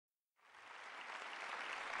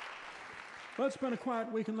Well, it's been a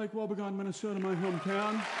quiet week in Lake Wobegon, Minnesota, my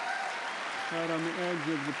hometown, right on the edge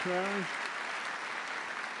of the prairie.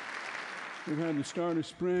 We've had the start of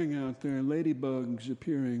spring out there, ladybugs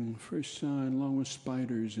appearing, first sign, along with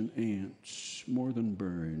spiders and ants, more than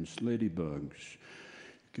birds, ladybugs.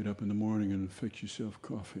 Get up in the morning and fix yourself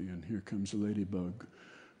coffee, and here comes a ladybug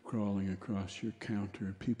crawling across your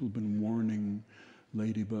counter. People have been warning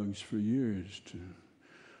ladybugs for years to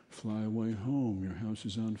fly away home. Your house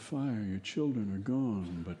is on fire, your children are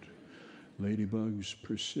gone, but ladybugs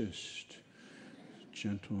persist.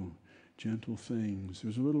 Gentle things. There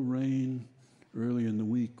was a little rain early in the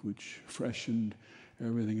week which freshened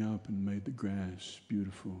everything up and made the grass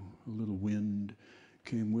beautiful. A little wind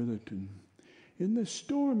came with it, and in this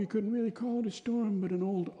storm, you couldn't really call it a storm, but an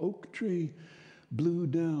old oak tree blew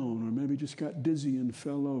down, or maybe just got dizzy and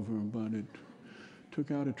fell over, but it took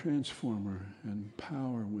out a transformer, and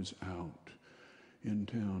power was out in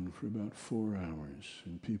town for about 4 hours,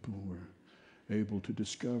 and people were able to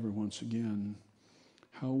discover once again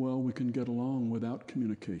how well we can get along without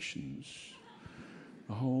communications.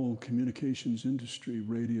 The whole communications industry,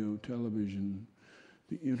 radio, television,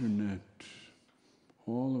 the internet,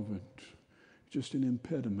 all of it, just an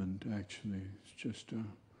impediment, actually. It's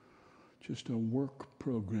just a work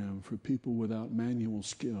program for people without manual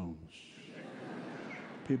skills.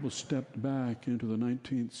 People stepped back into the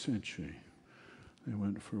 19th century. They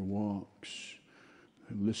went for walks.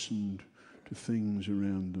 They listened to things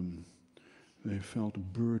around them. They felt a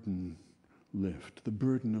burden lift, the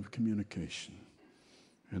burden of communication.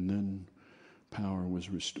 And then power was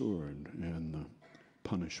restored and the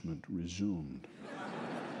punishment resumed.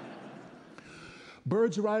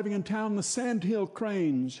 Birds arriving in town, the sandhill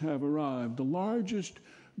cranes have arrived, the largest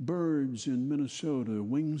birds in Minnesota,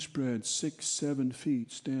 wing spread 6-7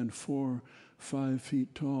 feet, stand 4-5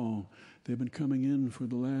 feet tall. They've been coming in for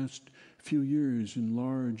the last few years in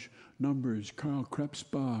large numbers. Carl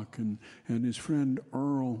Krebsbach and his friend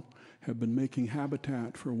Earl have been making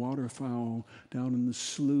habitat for waterfowl down in the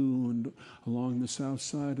slough and along the south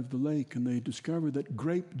side of the lake, and they discovered that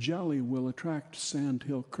grape jelly will attract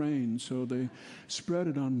sandhill cranes, so they spread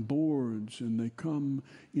it on boards, and they come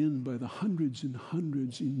in by the hundreds and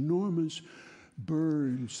hundreds, enormous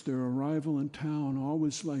birds. Their arrival in town,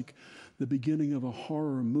 always like the beginning of a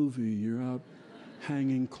horror movie. You're out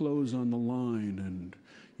hanging clothes on the line, and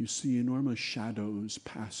you see enormous shadows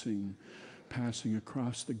passing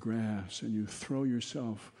across the grass, and you throw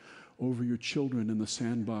yourself over your children in the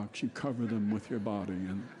sandbox. You cover them with your body,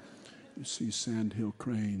 and you see sandhill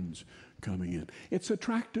cranes coming in. It's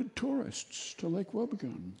attracted tourists to Lake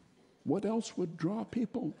Wobegon. What else would draw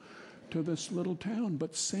people to this little town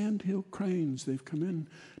but sandhill cranes? They've come in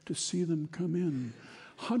to see them come in.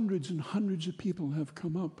 Hundreds and hundreds of people have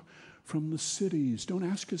come up from the cities. Don't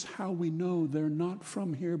ask us how we know. They're not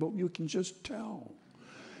from here, but you can just tell.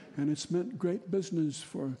 And it's meant great business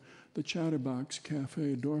for the Chatterbox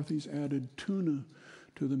Cafe. Dorothy's added tuna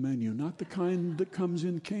to the menu. Not the kind that comes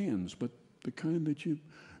in cans, but the kind that you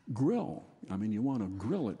grill. I mean, you want to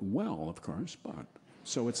grill it well, of course, but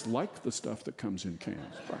so it's like the stuff that comes in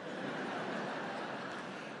cans. But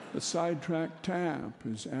the Sidetrack Tap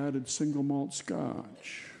has added single malt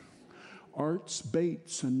scotch. Arts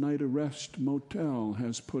Bates and Night Arrest Motel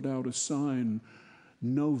has put out a sign,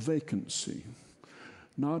 no vacancy.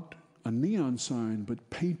 Not a neon sign, but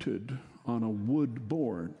painted on a wood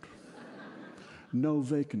board. No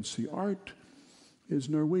vacancy. Art is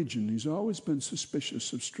Norwegian. He's always been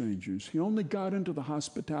suspicious of strangers. He only got into the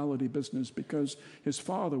hospitality business because his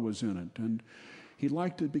father was in it, and he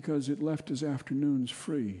liked it because it left his afternoons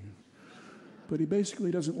free. But he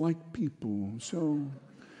basically doesn't like people, so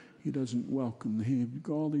he doesn't welcome. He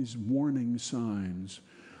all these warning signs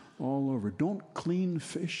all over. Don't clean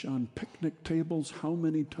fish on picnic tables. How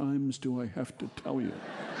many times do I have to tell you?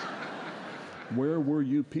 Where were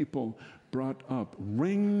you people brought up?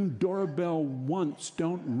 Ring doorbell once.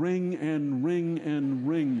 Don't ring and ring and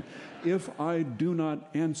ring. If I do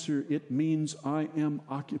not answer, it means I am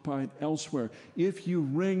occupied elsewhere. If you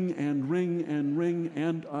ring and ring and ring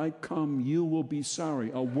and I come, you will be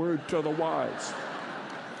sorry. A word to the wise.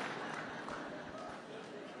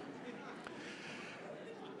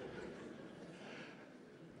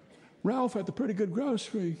 Ralph at the Pretty Good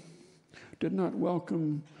Grocery did not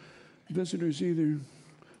welcome visitors either,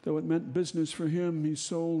 though it meant business for him. He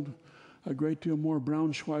sold a great deal more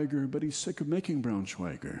Braunschweiger, but he's sick of making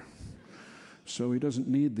Braunschweiger, so he doesn't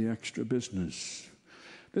need the extra business.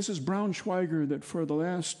 This is Braunschweiger that for the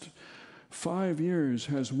last 5 years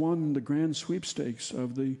has won the grand sweepstakes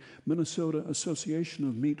of the Minnesota Association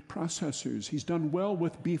of Meat Processors. He's done well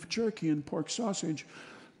with beef jerky and pork sausage,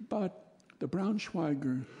 but the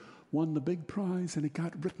Braunschweiger won the big prize, and it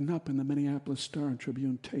got written up in the Minneapolis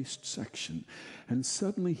Star-Tribune taste section. And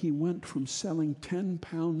suddenly he went from selling 10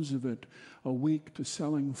 pounds of it a week to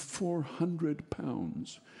selling 400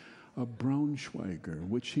 pounds of Braunschweiger,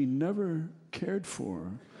 which he never cared for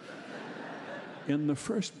in the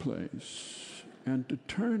first place. And to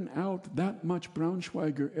turn out that much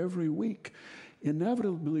Braunschweiger every week,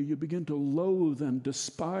 inevitably you begin to loathe and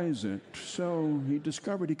despise it. So he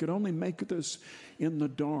discovered he could only make this in the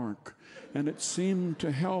dark. And it seemed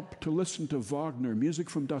to help to listen to Wagner, music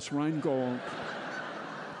from Das Rheingold.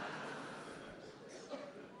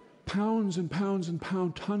 Pounds and pounds and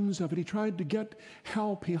pounds, tons of it. He tried to get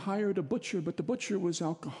help. He hired a butcher, but the butcher was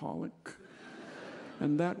alcoholic.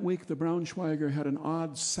 And that week, the Braunschweiger had an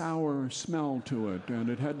odd, sour smell to it, and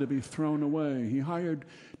it had to be thrown away. He hired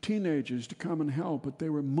teenagers to come and help, but they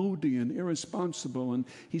were moody and irresponsible, and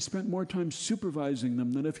he spent more time supervising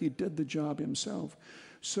them than if he did the job himself.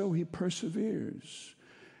 So he perseveres.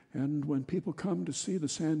 And when people come to see the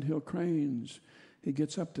Sandhill Cranes, he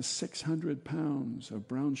gets up to 600 pounds of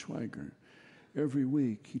Braunschweiger every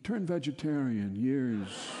week. He turned vegetarian years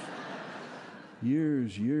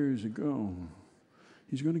ago.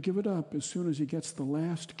 He's going to give it up as soon as he gets the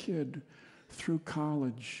last kid through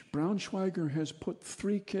college. Braunschweiger has put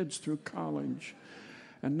 3 kids through college,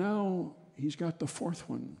 and now he's got the 4th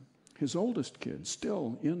one, his oldest kid,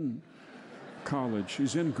 still in college.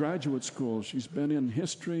 She's in graduate school. She's been in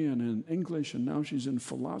history and in English, and now she's in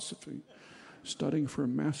philosophy, studying for a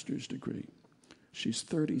master's degree. She's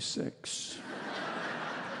 36.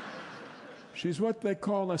 She's what they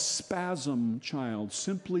call a spasm child.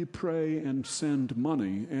 Simply pray and send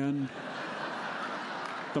money. And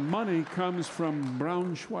the money comes from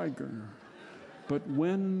Braunschweiger. But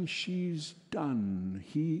when she's done,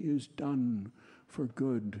 he is done for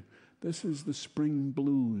good. This is the spring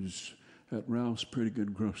blues at Ralph's Pretty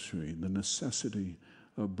Good Grocery, the necessity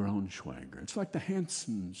of Braunschweiger. It's like the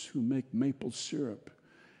Hansons who make maple syrup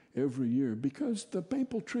every year because the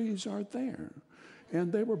maple trees are there.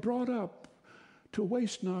 And they were brought up to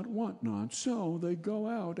waste not, want not. So they go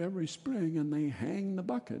out every spring and they hang the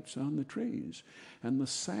buckets on the trees. And the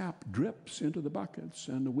sap drips into the buckets.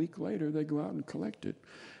 And a week later they go out and collect it.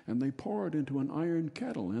 And they pour it into an iron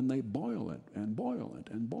kettle and they boil it and boil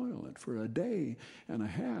it and boil it for a day and a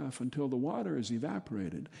half until the water is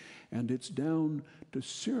evaporated. And it's down to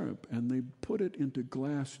syrup. And they put it into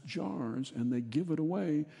glass jars and they give it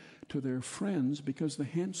away to their friends because the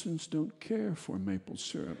Hansons don't care for maple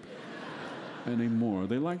syrup anymore.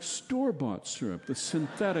 They like store-bought syrup, the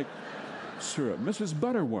synthetic syrup. Mrs.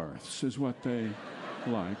 Butterworth's is what they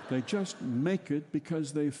like. They just make it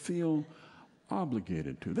because they feel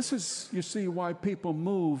obligated to. This is, you see, why people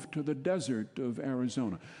move to the desert of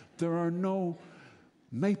Arizona. There are no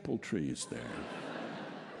maple trees there.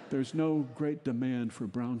 There's no great demand for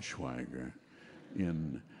Braunschweiger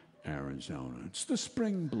in Arizona. It's the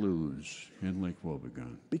spring blues in Lake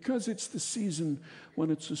Wobegon because it's the season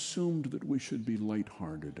when it's assumed that we should be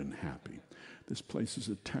lighthearted and happy. This place is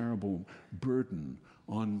a terrible burden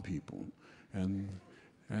on people, and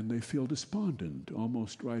they feel despondent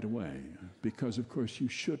almost right away because, of course, you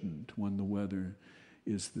shouldn't when the weather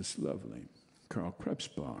is this lovely. Karl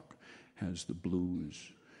Krebsbach has the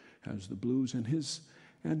blues, and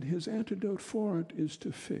his antidote for it is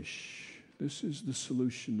to fish. This is the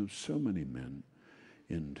solution of so many men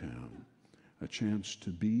in town, a chance to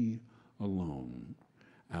be alone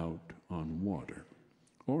out on water.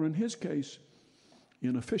 Or in his case,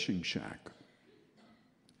 in a fishing shack.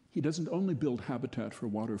 He doesn't only build habitat for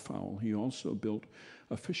waterfowl, he also built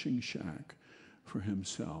a fishing shack for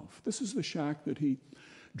himself. This is the shack that he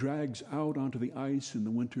drags out onto the ice in the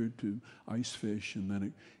winter to ice fish, and then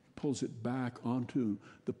it pulls it back onto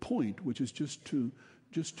the point, which is just to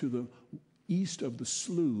the east of the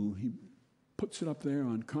slough. He puts it up there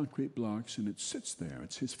on concrete blocks, and it sits there.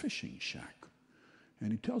 It's his fishing shack.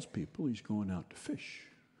 And he tells people he's going out to fish,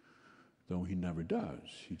 though he never does.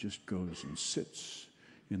 He just goes and sits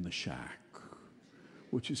in the shack,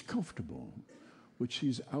 which is comfortable, which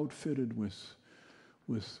he's outfitted with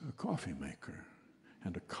a coffee maker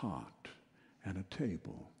and a cot and a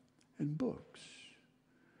table and books.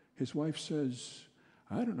 His wife says,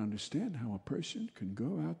 I don't understand how a person can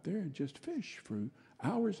go out there and just fish for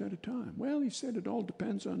hours at a time. Well, he said it all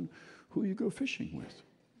depends on who you go fishing with.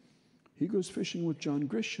 He goes fishing with John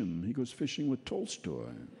Grisham. He goes fishing with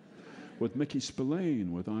Tolstoy, with Mickey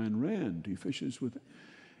Spillane, with Ayn Rand. He fishes with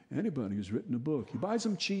anybody who's written a book. He buys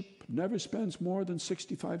them cheap, never spends more than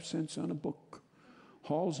 65 cents on a book,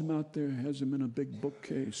 hauls them out there, has them in a big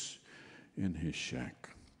bookcase in his shack.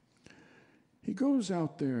 He goes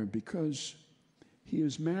out there because he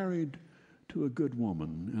is married to a good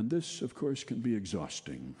woman, and this, of course, can be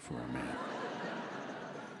exhausting for a man.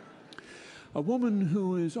 A woman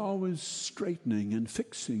who is always straightening and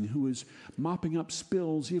fixing, who is mopping up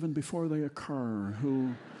spills even before they occur,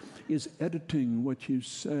 who is editing what you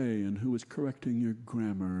say and who is correcting your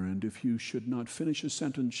grammar, and if you should not finish a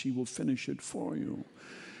sentence, she will finish it for you.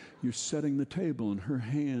 You're setting the table, and her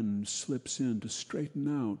hand slips in to straighten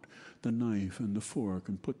out the knife and the fork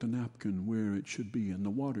and put the napkin where it should be and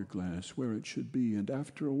the water glass where it should be. And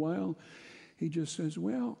after a while, he just says,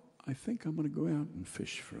 well, I think I'm going to go out and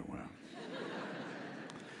fish for a while.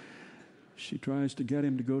 She tries to get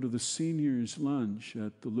him to go to the seniors' lunch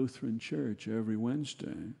at the Lutheran church every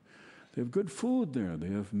Wednesday. They have good food there. They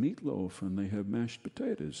have meatloaf, and they have mashed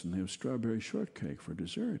potatoes, and they have strawberry shortcake for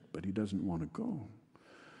dessert, but he doesn't want to go.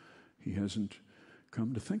 He hasn't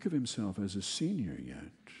come to think of himself as a senior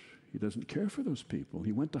yet. He doesn't care for those people.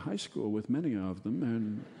 He went to high school with many of them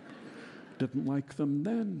and didn't like them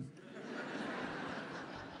then.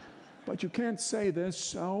 But you can't say this,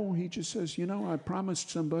 so he just says, you know, I promised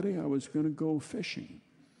somebody I was going to go fishing.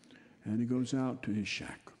 And he goes out to his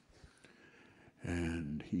shack.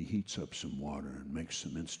 And he heats up some water and makes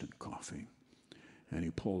some instant coffee. And he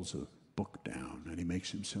pulls a book down and he makes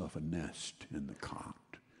himself a nest in the cot.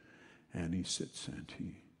 And he sits and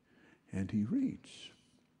he reads.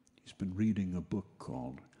 He's been reading a book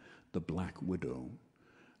called The Black Widow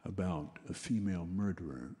about a female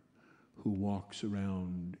murderer who walks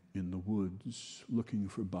around in the woods looking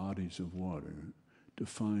for bodies of water to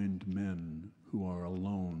find men who are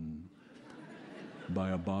alone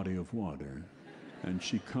by a body of water. And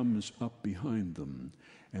she comes up behind them,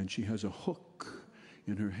 and she has a hook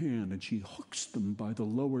in her hand, and she hooks them by the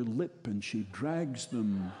lower lip, and she drags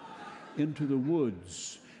them into the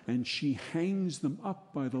woods, and she hangs them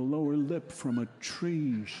up by the lower lip from a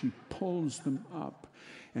tree. She pulls them up,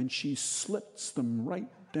 and she slits them right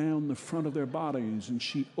down the front of their bodies, and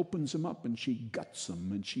she opens them up, and she guts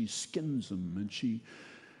them, and she skins them, and she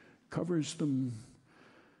covers them.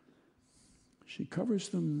 She covers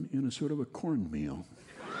them in a sort of a cornmeal.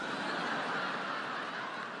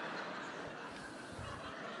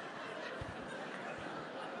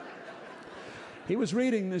 He was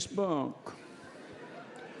reading this book,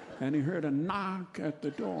 and he heard a knock at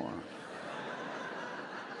the door.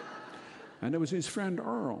 And it was his friend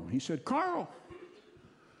Earl. He said, Carl!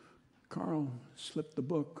 Carl slipped the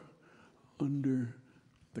book under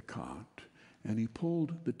the cot, and he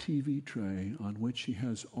pulled the TV tray on which he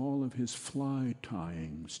has all of his fly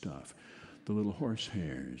tying stuff, the little horse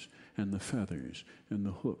hairs and the feathers and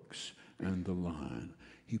the hooks and the line.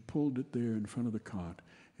 He pulled it there in front of the cot,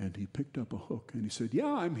 and he picked up a hook, and he said,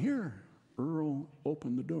 yeah, I'm here. Earl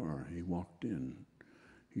opened the door. He walked in.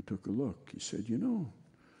 He took a look. He said, you know,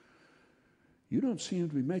 you don't seem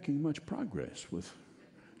to be making much progress with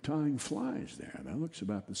tying flies there. That looks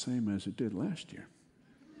about the same as it did last year.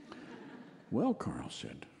 Well, Carl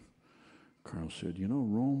said, you know,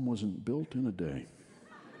 Rome wasn't built in a day.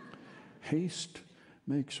 Haste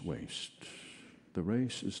makes waste. The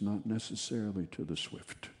race is not necessarily to the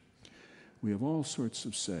swift. We have all sorts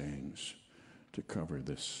of sayings to cover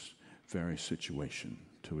this very situation,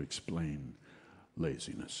 to explain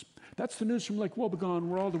laziness. That's the news from Lake Wobegon,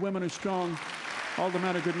 where all the women are strong, all the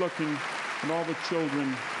men are good looking, and all the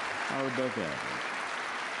children are above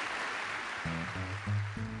average.